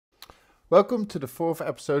Welcome to the fourth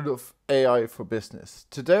episode of AI for Business.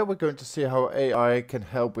 Today we're going to see how AI can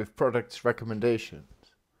help with product recommendations.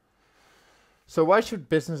 So why should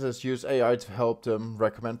businesses use AI to help them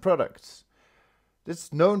recommend products?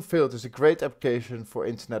 This known field is a great application for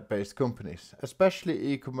internet-based companies,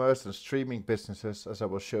 especially e-commerce and streaming businesses, as I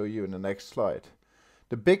will show you in the next slide.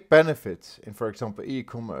 The big benefit in, for example,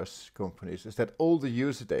 e-commerce companies is that all the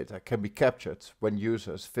user data can be captured when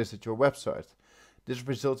users visit your website. This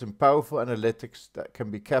results in powerful analytics that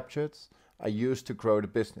can be captured and used to grow the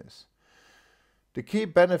business. The key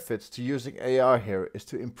benefits to using AI here is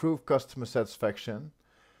to improve customer satisfaction,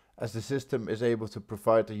 as the system is able to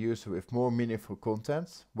provide the user with more meaningful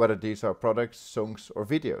content, whether these are products, songs or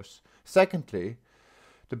videos. Secondly,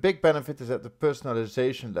 the big benefit is that the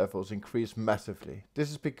personalization levels increase massively.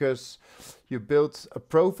 This is because you build a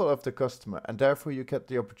profile of the customer and therefore you get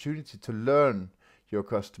the opportunity to learn your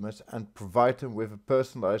customers and provide them with a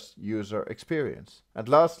personalized user experience. And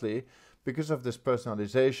lastly, because of this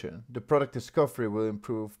personalization, the product discovery will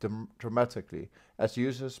improve dramatically, as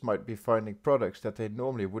users might be finding products that they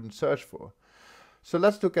normally wouldn't search for. So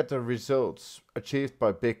let's look at the results achieved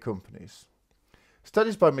by big companies.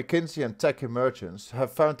 Studies by McKinsey and Tech Emergence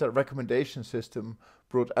have found that recommendation system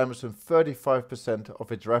brought Amazon 35%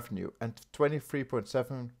 of its revenue and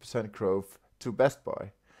 23.7% growth to Best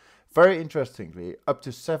Buy. Very interestingly, up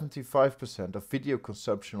to 75% of video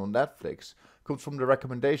consumption on Netflix comes from the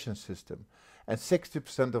recommendation system, and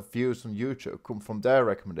 60% of views on YouTube come from their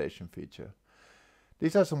recommendation feature.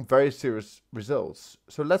 These are some very serious results,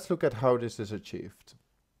 so let's look at how this is achieved.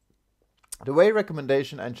 The way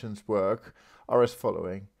recommendation engines work are as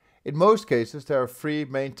following. In most cases, there are three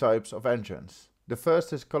main types of engines. The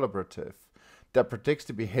first is collaborative, that predicts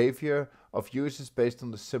the behavior of users based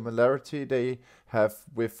on the similarity they have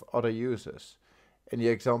with other users. In the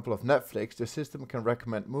example of Netflix, the system can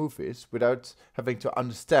recommend movies without having to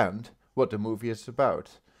understand what the movie is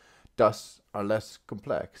about, thus are less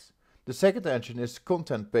complex. The second engine is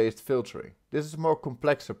content-based filtering. This is a more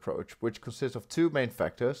complex approach, which consists of two main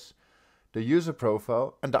factors, the user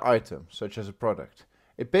profile and the item, such as a product.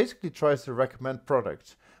 It basically tries to recommend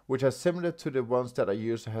products which are similar to the ones that a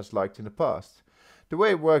user has liked in the past. The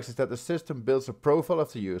way it works is that the system builds a profile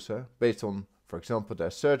of the user based on, for example,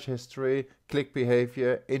 their search history, click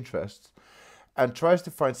behavior, interests, and tries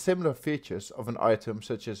to find similar features of an item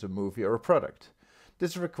such as a movie or a product.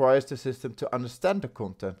 This requires the system to understand the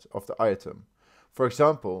content of the item. For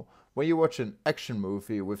example, when you watch an action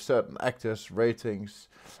movie with certain actors, ratings,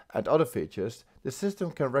 and other features, the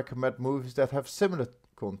system can recommend movies that have similar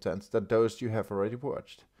content than those you have already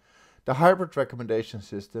watched. The hybrid recommendation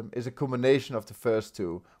system is a combination of the first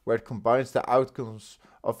two, where it combines the outcomes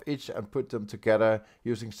of each and put them together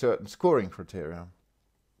using certain scoring criteria.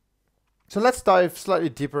 So let's dive slightly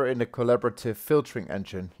deeper in the collaborative filtering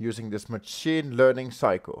engine using this machine learning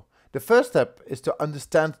cycle. The first step is to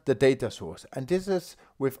understand the data source, and this is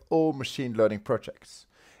with all machine learning projects.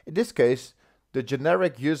 In this case, the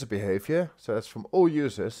generic user behavior, so that's from all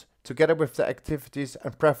users, together with the activities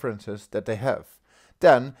and preferences that they have.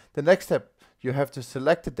 Then, the next step, you have to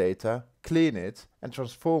select the data, clean it, and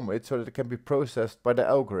transform it so that it can be processed by the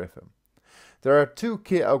algorithm. There are two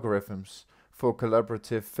key algorithms for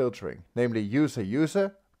collaborative filtering, namely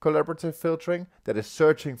user-user collaborative filtering, that is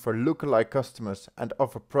searching for lookalike customers and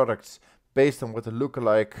offer products based on what the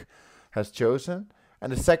lookalike has chosen.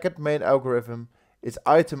 And the second main algorithm is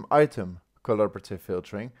item-item collaborative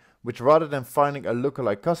filtering, which rather than finding a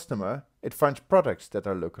lookalike customer, it finds products that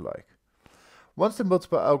are lookalike. Once the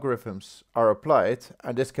multiple algorithms are applied,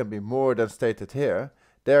 and this can be more than stated here,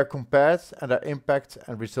 they are compared and their impact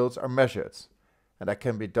and results are measured. And that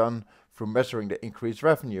can be done through measuring the increased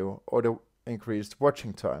revenue or the increased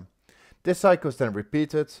watching time. This cycle is then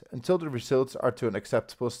repeated until the results are to an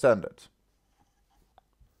acceptable standard.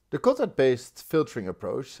 The content-based filtering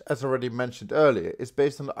approach, as already mentioned earlier, is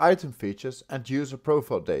based on the item features and user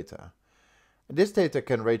profile data. And this data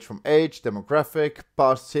can range from age, demographic,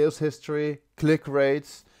 past sales history, click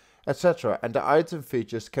rates, etc. And the item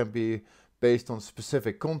features can be based on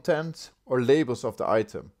specific content or labels of the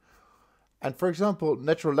item. And for example,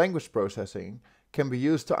 natural language processing can be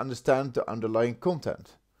used to understand the underlying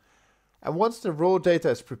content. And once the raw data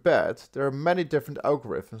is prepared, there are many different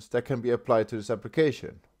algorithms that can be applied to this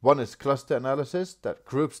application. One is cluster analysis, that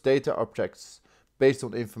groups data objects based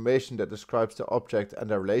on information that describes the object and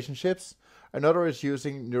their relationships. Another is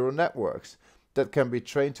using neural networks that can be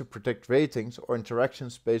trained to predict ratings or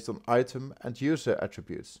interactions based on item and user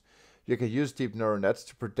attributes. You can use deep neural nets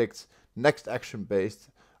to predict next action based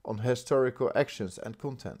on historical actions and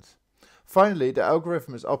content. Finally, the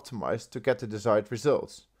algorithm is optimized to get the desired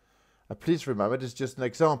results. And please remember, this is just an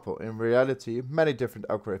example. In reality, many different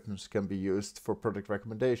algorithms can be used for product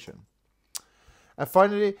recommendation. And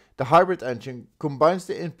finally, the hybrid engine combines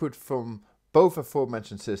the input from both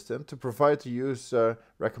aforementioned systems to provide the user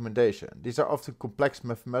recommendation. These are often complex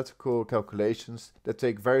mathematical calculations that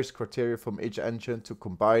take various criteria from each engine to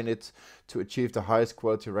combine it to achieve the highest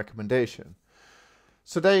quality recommendation.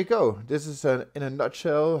 So there you go. This is in a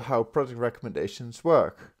nutshell how product recommendations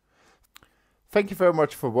work. Thank you very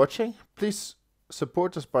much for watching. Please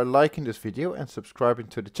support us by liking this video and subscribing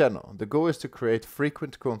to the channel. The goal is to create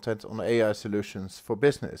frequent content on AI solutions for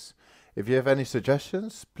business. If you have any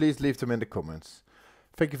suggestions, please leave them in the comments.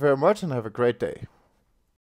 Thank you very much and have a great day.